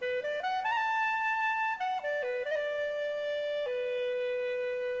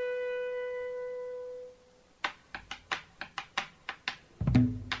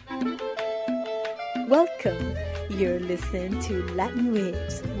Welcome. You're listening to Latin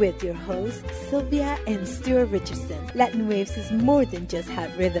Waves with your hosts, Sylvia and Stuart Richardson. Latin Waves is more than just hot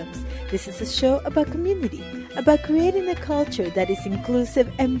rhythms. This is a show about community, about creating a culture that is inclusive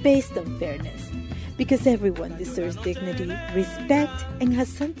and based on fairness. Because everyone deserves dignity, respect, and has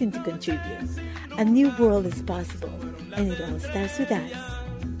something to contribute. A new world is possible, and it all starts with us.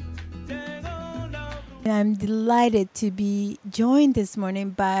 I'm delighted to be joined this morning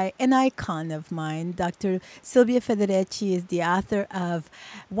by an icon of mine. Dr. Silvia Federici is the author of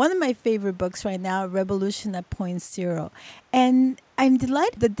one of my favorite books right now, Revolution at Point Zero. And I'm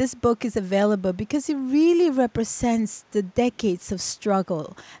delighted that this book is available because it really represents the decades of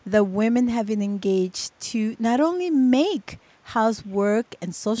struggle that women have been engaged to not only make housework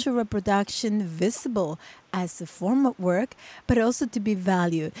and social reproduction visible as a form of work, but also to be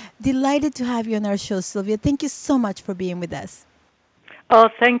valued. Delighted to have you on our show, Sylvia. Thank you so much for being with us. Oh,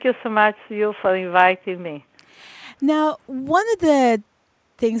 thank you so much, you, for inviting me. Now, one of the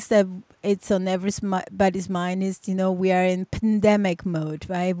things that it's on everybody's mind is, we are in pandemic mode,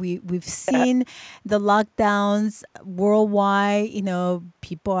 right? We've seen the lockdowns worldwide.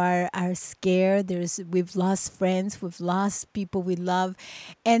 People are scared. We've lost friends, we've lost people we love,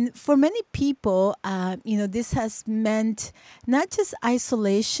 and for many people, this has meant not just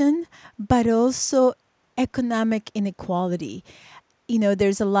isolation, but also economic inequality.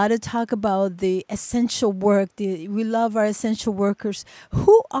 There's a lot of talk about the essential work. We love our essential workers.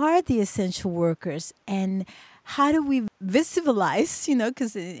 Who are the essential workers? And how do we visibilize,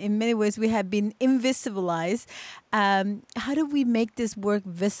 because in many ways we have been invisibilized. How do we make this work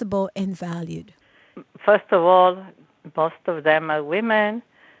visible and valued? First of all, most of them are women,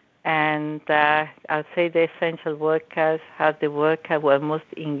 and I'll say the essential workers are the workers who are most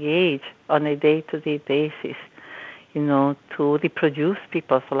engaged on a day-to-day basis, to reproduce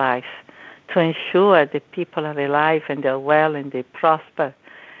people's lives, to ensure that people are alive and they're well and they prosper.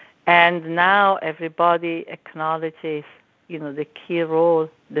 And now everybody acknowledges, the key role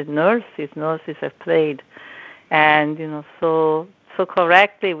the nurses have played. And, so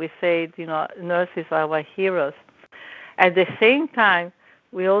correctly we say, nurses are our heroes. At the same time,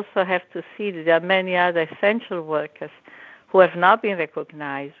 we also have to see that there are many other essential workers who have not been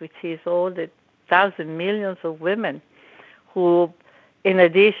recognized, which is all the millions of women who, in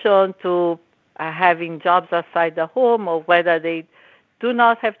addition to having jobs outside the home, or whether they do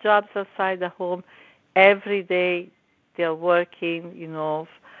not have jobs outside the home, every day they're working, to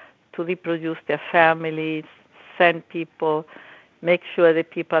reproduce their families, send people, make sure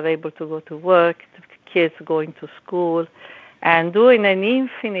that people are able to go to work, kids going to school, and doing an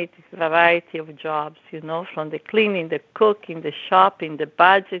infinite variety of jobs, from the cleaning, the cooking, the shopping, the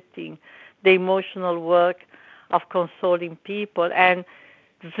budgeting, the emotional work of consoling people. And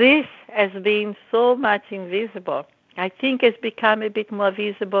this has been so much invisible. I think it's become a bit more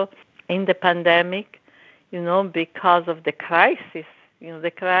visible in the pandemic, because of the crisis.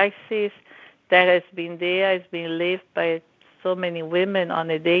 The crisis that has been there, has been lived by so many women on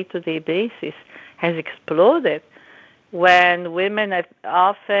a day-to-day basis, has exploded when women have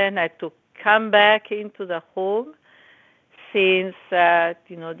often had to come back into the home since,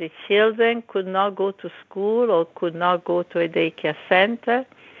 the children could not go to school or could not go to a daycare center.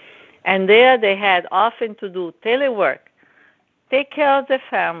 And there they had often to do telework, take care of the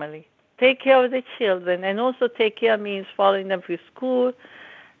family, take care of the children, and also take care means following them through school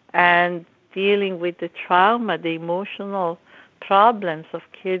and dealing with the trauma, the emotional problems of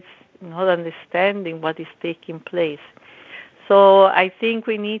kids not understanding what is taking place. So I think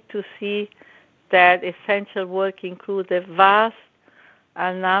we need to see that essential work includes a vast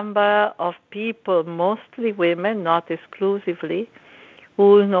number of people, mostly women, not exclusively,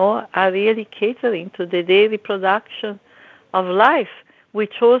 who are really catering to the daily production of life,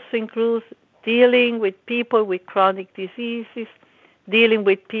 which also includes dealing with people with chronic diseases, dealing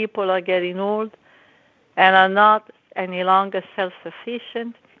with people who are getting old and are not any longer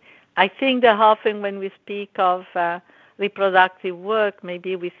self-sufficient. I think that often when we speak of reproductive work,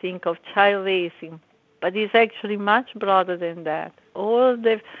 maybe we think of child raising, but it's actually much broader than that. All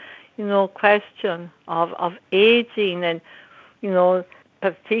the, question of aging and,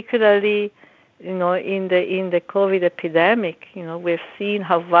 particularly, in the COVID epidemic, we've seen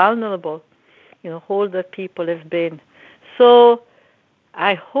how vulnerable, older people have been. So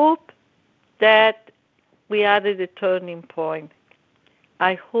I hope that we are at the turning point.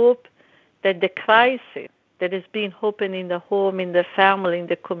 I hope that the crisis that has been happening in the home, in the family, in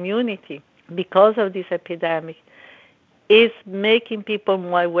the community, because of this epidemic, is making people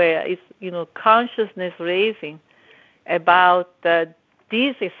more aware. It's, consciousness raising about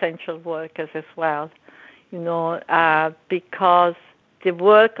these essential workers as well. because the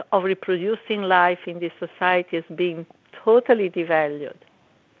work of reproducing life in this society is being totally devalued.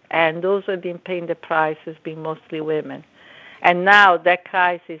 And those who have been paying the price has been mostly women. And now that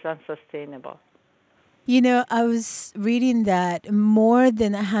crisis is unsustainable. I was reading that more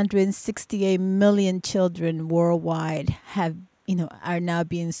than 168 million children worldwide are now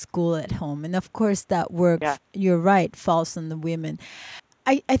being schooled at home. And of course, that work, Yeah. you're right, falls on the women.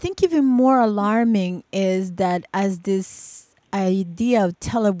 I think even more alarming is that as this idea of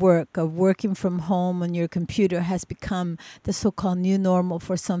telework, of working from home on your computer, has become the so-called new normal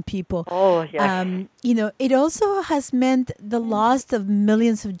for some people, Oh, yes. it also has meant the loss of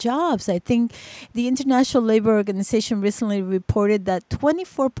millions of jobs. I think the International Labor Organization recently reported that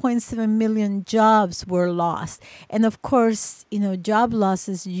 24.7 million jobs were lost. And of course, job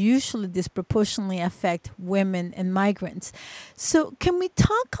losses usually disproportionately affect women and migrants. So can we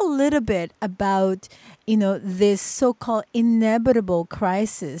talk a little bit about, this so-called inevitable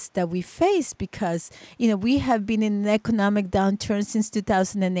crisis that we face? Because, we have been in an economic downturn since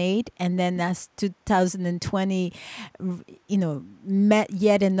 2008, and then as 2020, met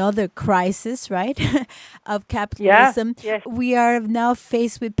yet another crisis, right, of Yeah, capitalism. yes. We are now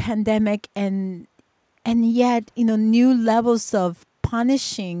faced with pandemic, and yet new levels of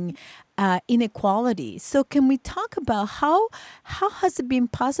punishing inequality. So can we talk about how has it been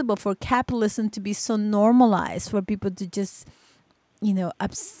possible for capitalism to be so normalized, for people to just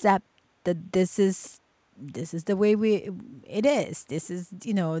accept that this is the way it is. This is,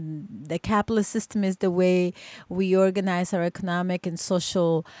 the capitalist system is the way we organize our economic and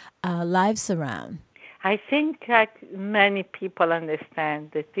social lives around. I think that many people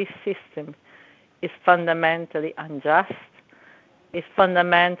understand that this system is fundamentally unjust, is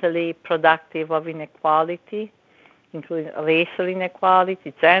fundamentally productive of inequality, including racial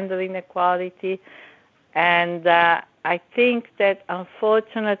inequality, gender inequality. And I think that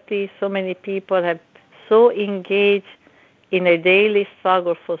unfortunately so many people have so engaged in a daily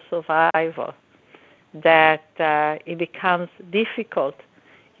struggle for survival that it becomes difficult,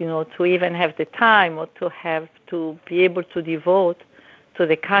 to even have the time or to be able to devote to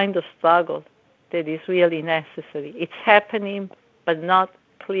the kind of struggle that is really necessary. It's happening, but not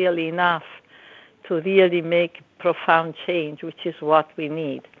clearly enough to really make profound change, which is what we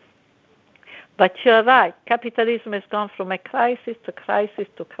need. But you're right, capitalism has gone from a crisis to crisis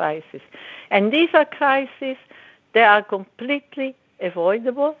to crisis. And these are crises that are completely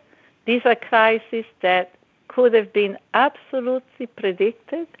avoidable. These are crises that could have been absolutely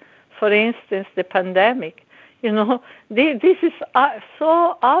predicted. For instance, the pandemic. This is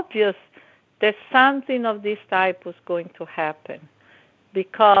so obvious that something of this type was going to happen,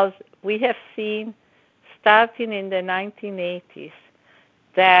 because we have seen, starting in the 1980s,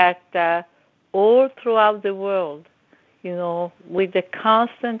 that all throughout the world, with the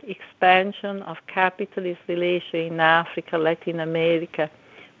constant expansion of capitalist relations in Africa, Latin America,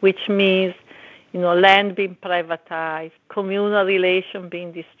 which means, land being privatized, communal relations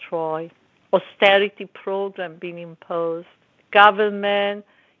being destroyed, austerity program being imposed, government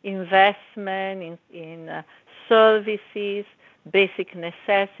investment in services, basic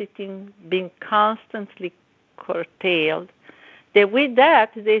necessities being constantly curtailed. That with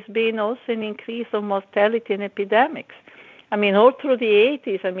that, there's been also an increase of mortality and epidemics. All through the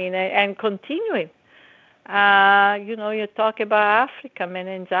 80s, and continuing. You talk about Africa,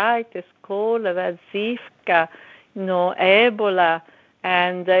 meningitis, cholera, Zika, Ebola,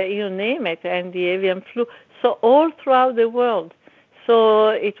 and you name it, and the avian flu. So all throughout the world. So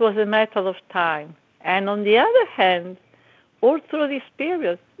it was a matter of time. And on the other hand, all through this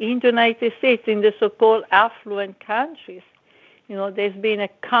period, in the United States, in the so-called affluent countries, there's been a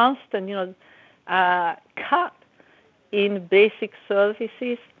constant, cut in basic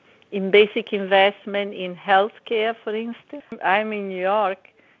services, in basic investment in healthcare, for instance. I'm in New York,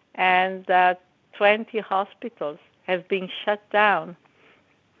 and 20 hospitals have been shut down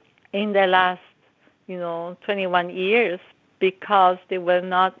in the last, 21 years because they were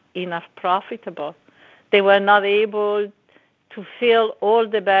not enough profitable. They were not able to fill all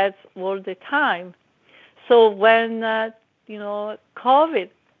the beds all the time. So when, COVID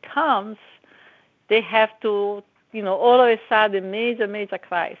comes, they have to, all of a sudden, major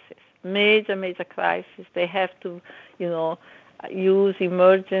crisis. They have to, use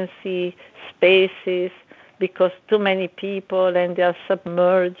emergency spaces because too many people, and they are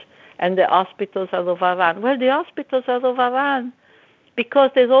submerged, and the hospitals are overrun. Well, the hospitals are overrun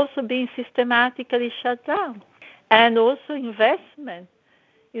because they've also been systematically shut down. And also investment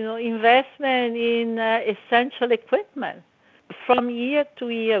in essential equipment. from year to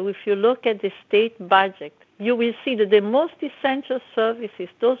year, if you look at the state budget, you will see that the most essential services,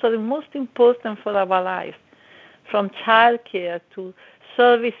 those are the most important for our lives, from childcare to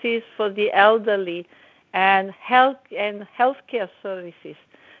services for the elderly and healthcare services.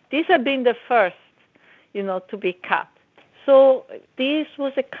 These have been the first, to be cut. So this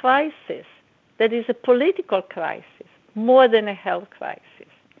was a crisis that is a political crisis more than a health crisis.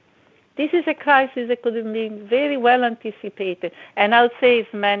 This is a crisis that could have been very well anticipated, and I would say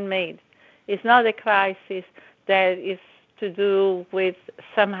it's man-made. It's not a crisis that is to do with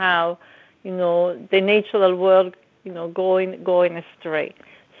somehow, the natural world, going astray.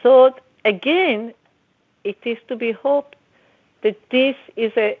 So again, it is to be hoped that this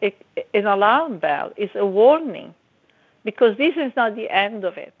is an alarm bell, is a warning, because this is not the end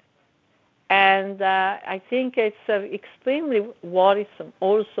of it. And I think it's extremely worrisome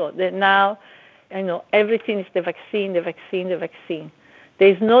also that now, everything is the vaccine, the vaccine, the vaccine.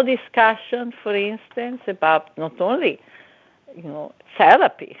 There's no discussion, for instance, about not only,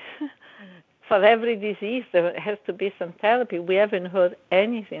 therapy. For every disease, there has to be some therapy. We haven't heard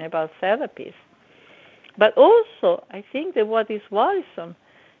anything about therapies. But also, I think that what is worrisome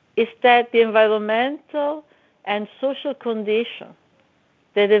is that the environmental and social conditions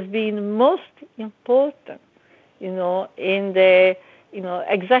that have been most important, in the,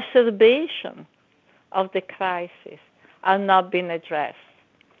 exacerbation of the crisis are not being addressed.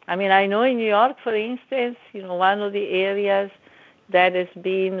 I mean, I know in New York, for instance, one of the areas that has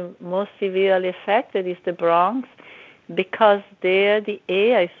been most severely affected is the Bronx, because there the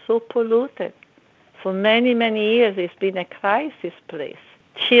air is so polluted. For many, many years, it's been a crisis place.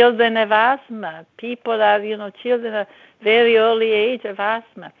 Children have asthma. People are, children at very early age have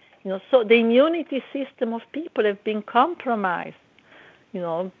asthma. So the immunity system of people have been compromised,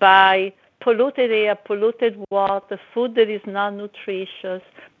 by polluted air, polluted water, food that is not nutritious,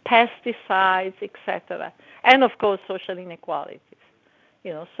 pesticides, etc. And of course, social inequalities.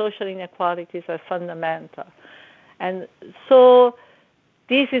 Social inequalities are fundamental. And so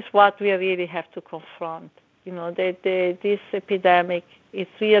this is what we really have to confront. This epidemic is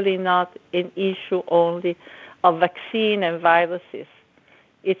really not an issue only of vaccine and viruses.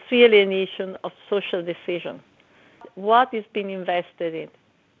 It's really an issue of social decision. What is being invested in?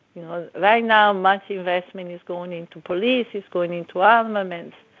 Right now, much investment is going into police, is going into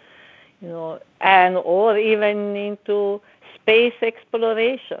armaments, and or even into space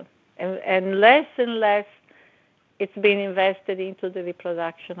exploration, and less it's been invested into the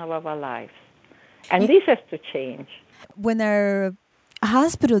reproduction of our lives. And this has to change. When our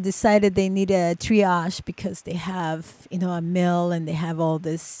hospital decided they need a triage because they have, a mill and they have all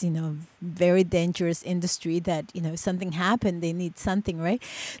this, very dangerous industry that, if something happened, they need something, right?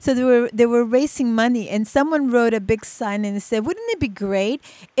 So they were raising money, and someone wrote a big sign and said, wouldn't it be great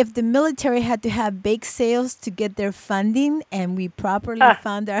if the military had to have bake sales to get their funding and we properly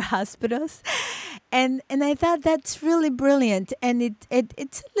fund our hospitals? And I thought that's really brilliant, and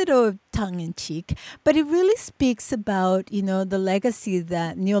it's a little tongue in cheek, but it really speaks about the legacy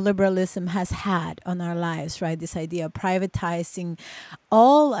that neoliberalism has had on our lives, right? This idea of privatizing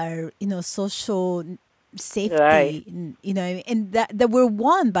all our social safety, Right. and that were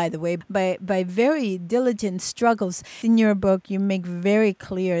won, by the way, by very diligent struggles. In your book, you make very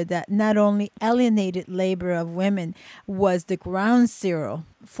clear that not only alienated labor of women was the ground zero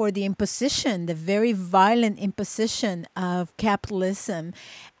for the imposition, the very violent imposition of capitalism,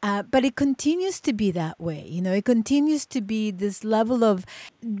 but it continues to be that way. It continues to be this level of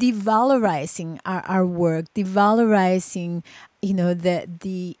devalorizing our work, devalorizing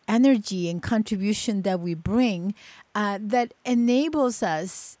the energy and contribution that we bring, that enables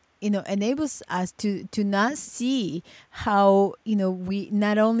us to not see how we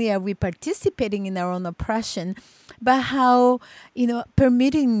not only are we participating in our own oppression, but how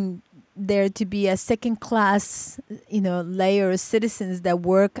permitting there to be a second class layer of citizens that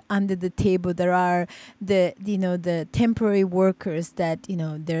work under the table. There are the temporary workers that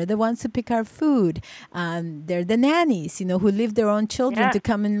they're the ones who pick our food. They're the nannies who leave their own children to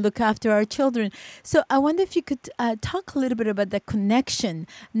come and look after our children. So I wonder if you could talk a little bit about the connection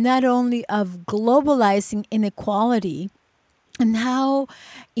not only of globalizing inequality and how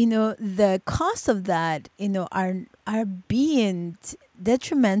the costs of that are being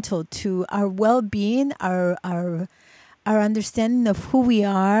detrimental to our well-being, our understanding of who we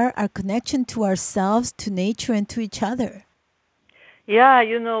are, our connection to ourselves, to nature, and to each other. Yeah,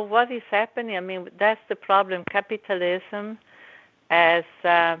 what is happening. I mean, that's the problem. Capitalism has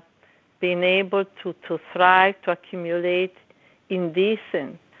been able to thrive, to accumulate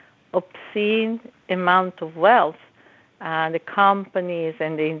indecent, obscene amount of wealth the companies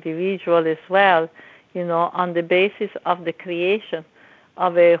and the individual as well, on the basis of the creation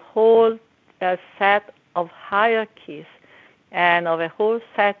of a whole set of hierarchies and of a whole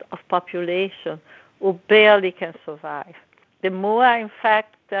set of population who barely can survive. The more, in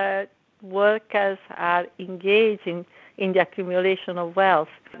fact, workers are engaged in the accumulation of wealth,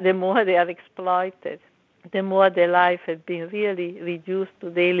 the more they are exploited, the more their life has been really reduced to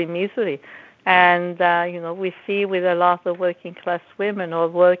daily misery. And, we see with a lot of working class women or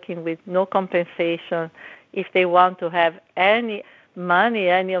working with no compensation, if they want to have any money,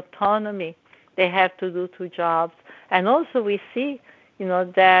 any autonomy, they have to do two jobs. And also we see,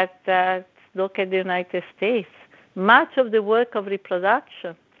 that look at the United States. Much of the work of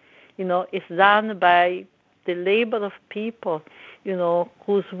reproduction, is done by the labor of people,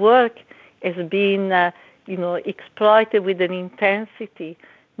 whose work has been, exploited with an intensity.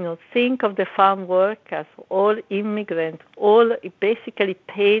 Think of the farm workers, all immigrants, all basically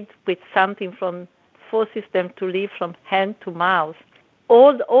paid with something from forces them to live from hand to mouth.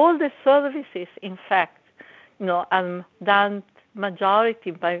 All the services, in fact, are done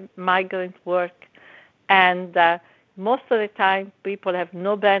majority by migrant work. And most of the time, people have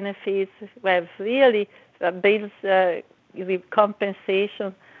no benefits. We have really bills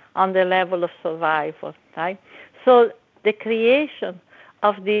compensation on the level of survival. Right? So the creation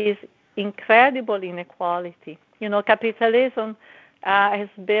of this incredible inequality. Capitalism is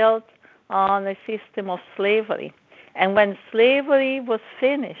built on a system of slavery. And when slavery was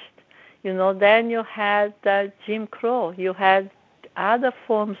finished, then you had Jim Crow. You had other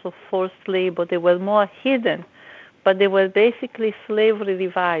forms of forced labor. They were more hidden, but they were basically slavery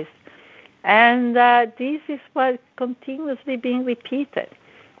revised. And this is what continuously being repeated,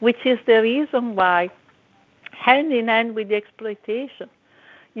 which is the reason why, hand in hand with the exploitation,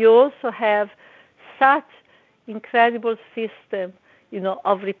 you also have such incredible system,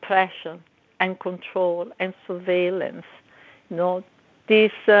 of repression and control and surveillance.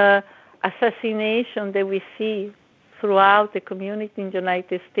 This assassination that we see throughout the community in the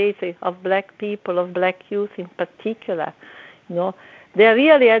United States of black people, of black youth in particular, they're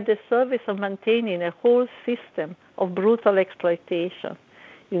really at the service of maintaining a whole system of brutal exploitation,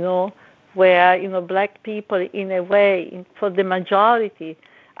 where, black people, in a way, for the majority,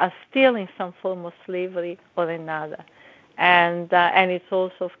 are still in some form of slavery or another. And it's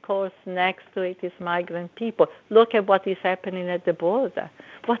also, of course, next to it is migrant people. Look at what is happening at the border.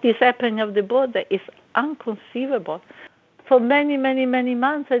 What is happening at the border is inconceivable. For many, many, many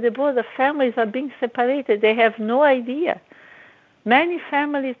months at the border, families are being separated. They have no idea. Many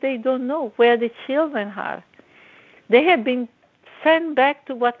families, they don't know where the children are. They have been sent back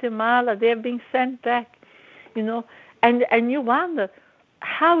to Guatemala. They have been sent back, and you wonder,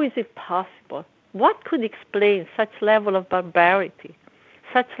 how is it possible? What could explain such level of barbarity,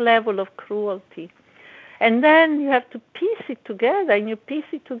 such level of cruelty? And then you have to piece it together, and you piece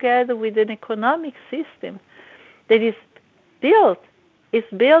it together with an economic system that is built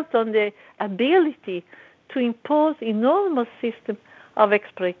on the ability to impose enormous system of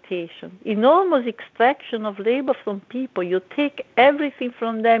exploitation, enormous extraction of labor from people. You take everything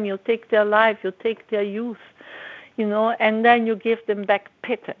from them, you take their life, you take their youth, and then you give them back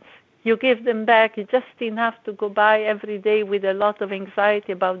pittance. You give them back just enough to go by every day with a lot of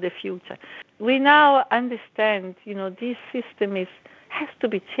anxiety about the future. We now understand, this system has to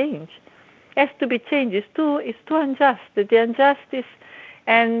be changed. Has to be changed. It's too unjust. The injustice,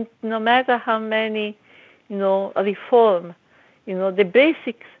 and no matter how many, reform, the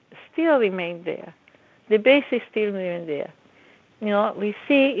basics still remain there. The basics still remain there. We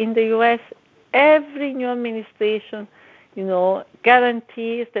see in the U.S. every new administration,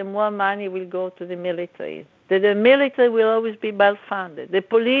 guarantees that more money will go to the military, that the military will always be well funded, the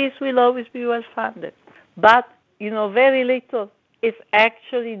police will always be well funded. But, very little is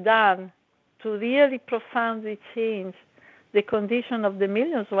actually done to really profoundly change the condition of the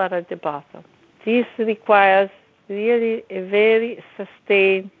millions who are at the bottom. This requires really a very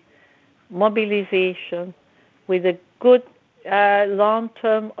sustained mobilization with a good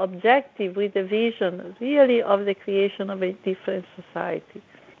long-term objective, with a vision really of the creation of a different society.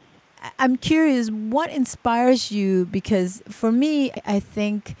 I'm curious, what inspires you? Because for me, I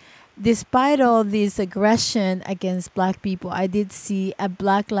think despite all this aggression against Black people, I did see a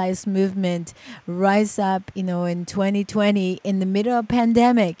Black Lives Movement rise up, in 2020 in the middle of a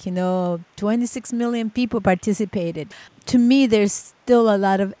pandemic. 26 million people participated. To me, there's still a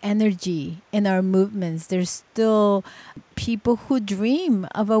lot of energy in our movements. There's still people who dream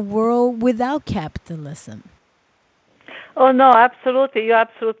of a world without capitalism. Oh, no, absolutely. You're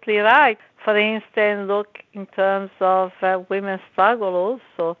absolutely right. For instance, look in terms of women's struggle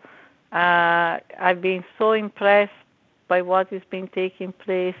also. I've been so impressed by what has been taking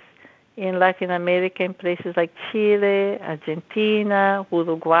place in Latin America, in places like Chile, Argentina,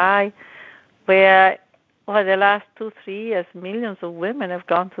 Uruguay, where over the last 2, 3 years, millions of women have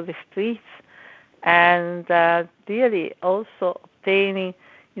gone to the streets and really also obtaining,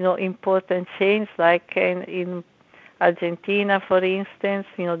 important change, like in Argentina, for instance,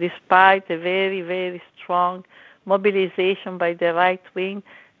 despite a very, very strong mobilization by the right wing,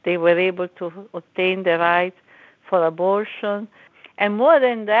 they were able to obtain the right for abortion. And more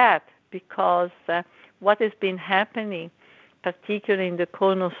than that, because what has been happening, particularly in the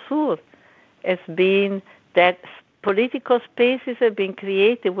Cono Sur, has been that political spaces have been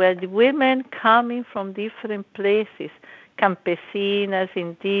created where the women coming from different places, campesinas,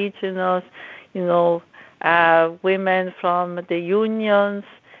 indigenous, women from the unions,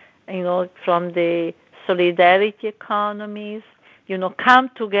 from the solidarity economies, come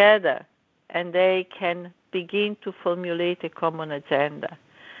together and they can begin to formulate a common agenda.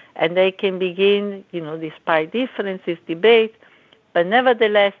 And they can begin, despite differences, debate, but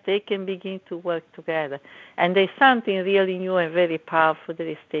nevertheless they can begin to work together. And there's something really new and very powerful that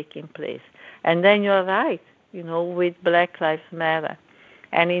is taking place. And then you're right, with Black Lives Matter.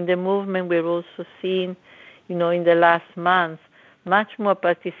 And in the movement we're also seeing, in the last month, much more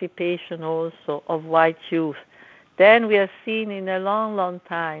participation also of white youth than we have seen in a long, long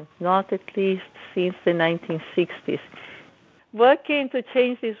time, not at least since the 1960s. Working to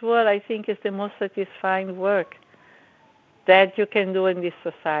change this world, I think, is the most satisfying work that you can do in this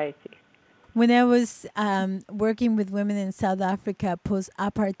society. When I was working with women in South Africa post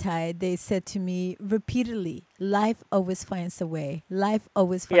apartheid, they said to me repeatedly, life always finds a way. Life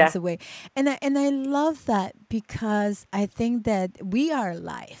always finds Yeah, a way. And I love that because I think that we are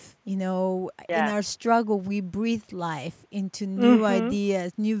life. In yeah. our struggle, we breathe life into new Mhm.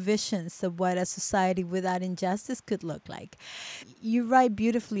 ideas, new visions of what a society without injustice could look like. You write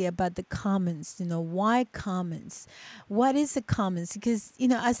beautifully about the commons. Why commons? What is the commons? Because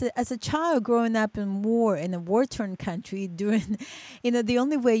as a child growing up in a war-torn country, during, the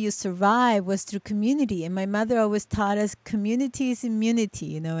only way you survive was through community. And my mother always taught us community is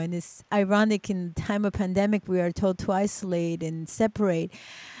immunity. And it's ironic in time of pandemic we are told to isolate and separate.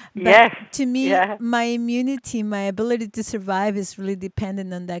 But Yes, to me, yeah. my immunity, my ability to survive is really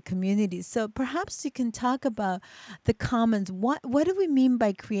dependent on that community. So perhaps you can talk about the commons. What do we mean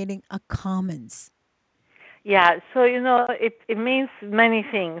by creating a commons? Yeah, so it means many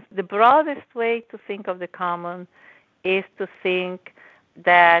things. The broadest way to think of the common is to think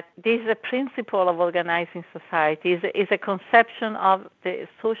that this is a principle of organizing society, is a conception of the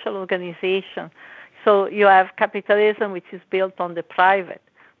social organization. So you have capitalism, which is built on the private,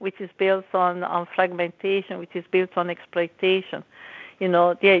 which is built on fragmentation, which is built on exploitation.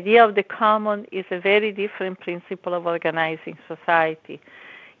 The idea of the common is a very different principle of organizing society.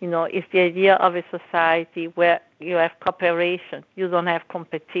 It's the idea of a society where you have cooperation, you don't have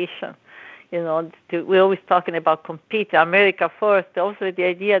competition. We're always talking about compete, America first. Also, the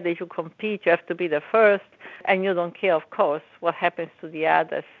idea that you compete, you have to be the first, and you don't care, of course, what happens to the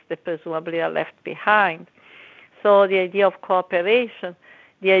others that presumably are left behind. So the idea of cooperation,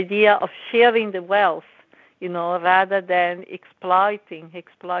 the idea of sharing the wealth, rather than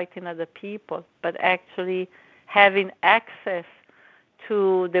exploiting other people, but actually having access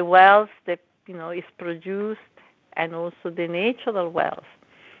to the wealth that is produced and also the natural wealth,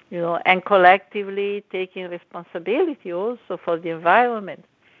 and collectively taking responsibility also for the environment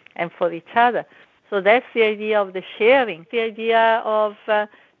and for each other. So that's the idea of the sharing, the idea of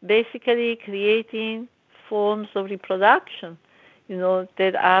basically creating forms of reproduction,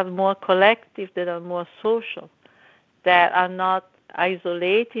 that are more collective, that are more social, that are not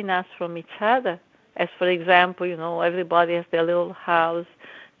isolating us from each other. As for example, everybody has their little house,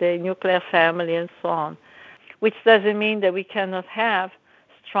 their nuclear family, and so on, which doesn't mean that we cannot have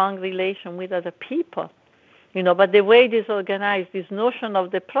strong relation with other people. But the way it is organized, this notion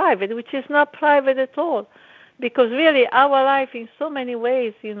of the private, which is not private at all, because really our life in so many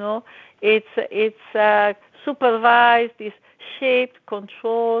ways, it's supervised, is shaped,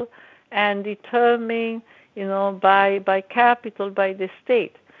 controlled, and determined, by capital, by the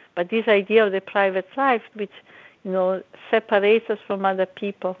state. But this idea of the private life, which, separates us from other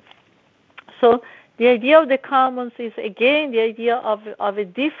people. So the idea of the commons is, again, the idea of a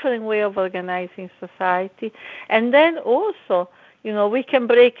different way of organizing society. And then also, we can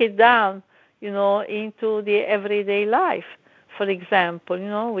break it down, into the everyday life. For example,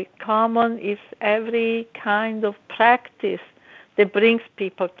 common is every kind of practice that brings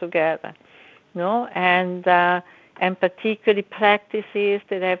people together. and particularly practices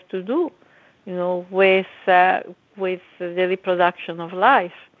that have to do, with the reproduction of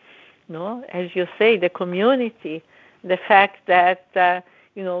life. As you say, the community, the fact that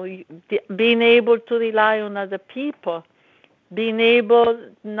being able to rely on other people, being able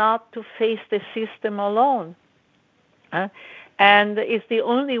not to face the system alone, and it's the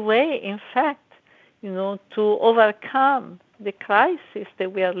only way, in fact, to overcome the crisis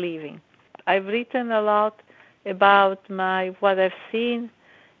that we are living. I've written a lot about what I've seen,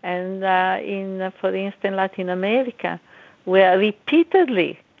 and for instance, Latin America, where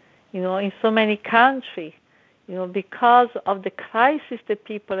repeatedly, in so many countries, because of the crisis that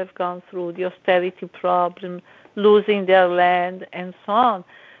people have gone through, the austerity problem, losing their land, and so on,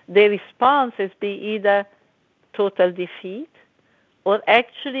 the response has been either total defeat or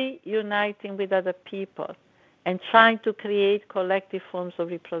actually uniting with other people and trying to create collective forms of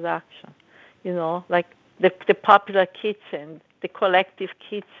reproduction, like the popular kitchen, the collective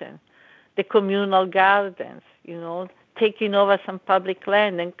kitchen, the communal gardens, taking over some public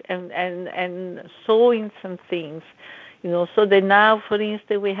land and sowing some things, so that now, for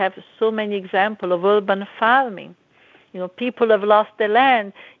instance, we have so many examples of urban farming. People have lost the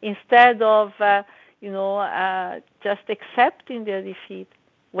land. Instead of, just accepting their defeat,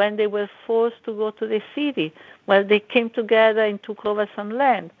 when they were forced to go to the city, well, they came together and took over some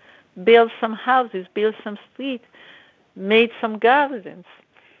land, built some houses, built some streets, made some gardens.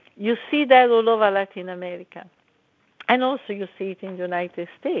 You see that all over Latin America. And also you see it in the United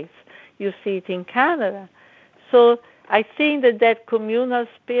States. You see it in Canada. So I think that communal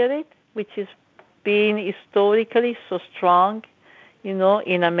spirit, which is being historically so strong,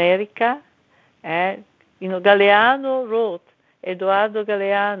 in America. And, Galeano wrote, Eduardo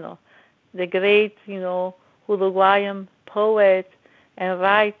Galeano, the great, Uruguayan poet and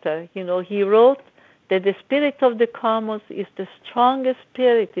writer, he wrote that the spirit of the commons is the strongest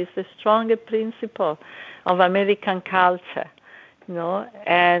spirit, is the strongest principle of American culture,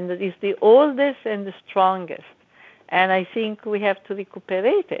 and it's the oldest and the strongest. And I think we have to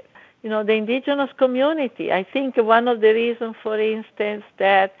recuperate it. The indigenous community, I think one of the reasons, for instance,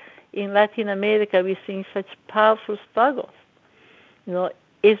 that in Latin America we're seeing such powerful struggles,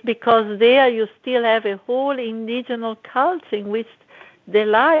 is because there you still have a whole indigenous culture in which the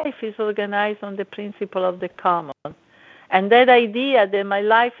life is organized on the principle of the common. And that idea that my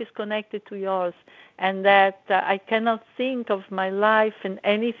life is connected to yours, and that I cannot think of my life and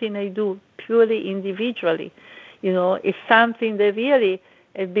anything I do purely individually, is something that really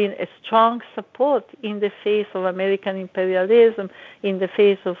has been a strong support in the face of American imperialism, in the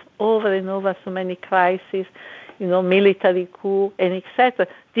face of over and over so many crises, military coup, and etc.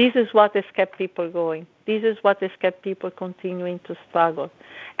 This is what has kept people going. This is what has kept people continuing to struggle.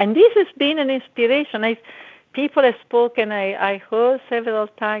 And this has been an inspiration. People have spoken, I heard several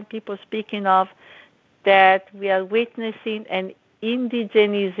times people speaking of that we are witnessing an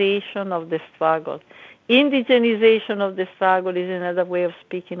indigenization of the struggle. Indigenization of the struggle is another way of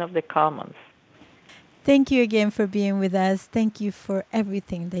speaking of the commons. Thank you again for being with us. Thank you for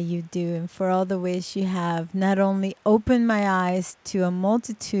everything that you do and for all the ways you have not only opened my eyes to a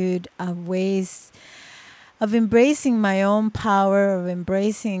multitude of ways of embracing my own power, of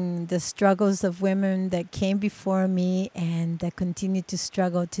embracing the struggles of women that came before me and that continue to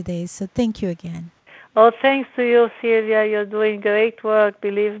struggle today. So thank you again. Oh, thanks to you, Sylvia. You're doing great work,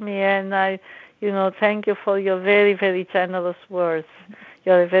 believe me, and I thank you for your very, very generous words.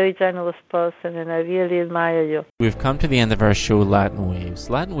 You're a very generous person, and I really admire you. We've come to the end of our show, Latin Waves.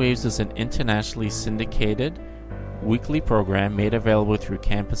 Latin Waves is an internationally syndicated weekly program made available through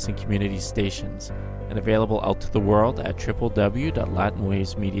campus and community stations and available out to the world at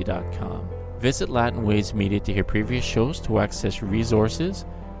www.latinwavesmedia.com. Visit Latin Waves Media to hear previous shows, to access resources,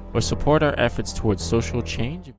 or support our efforts towards social change.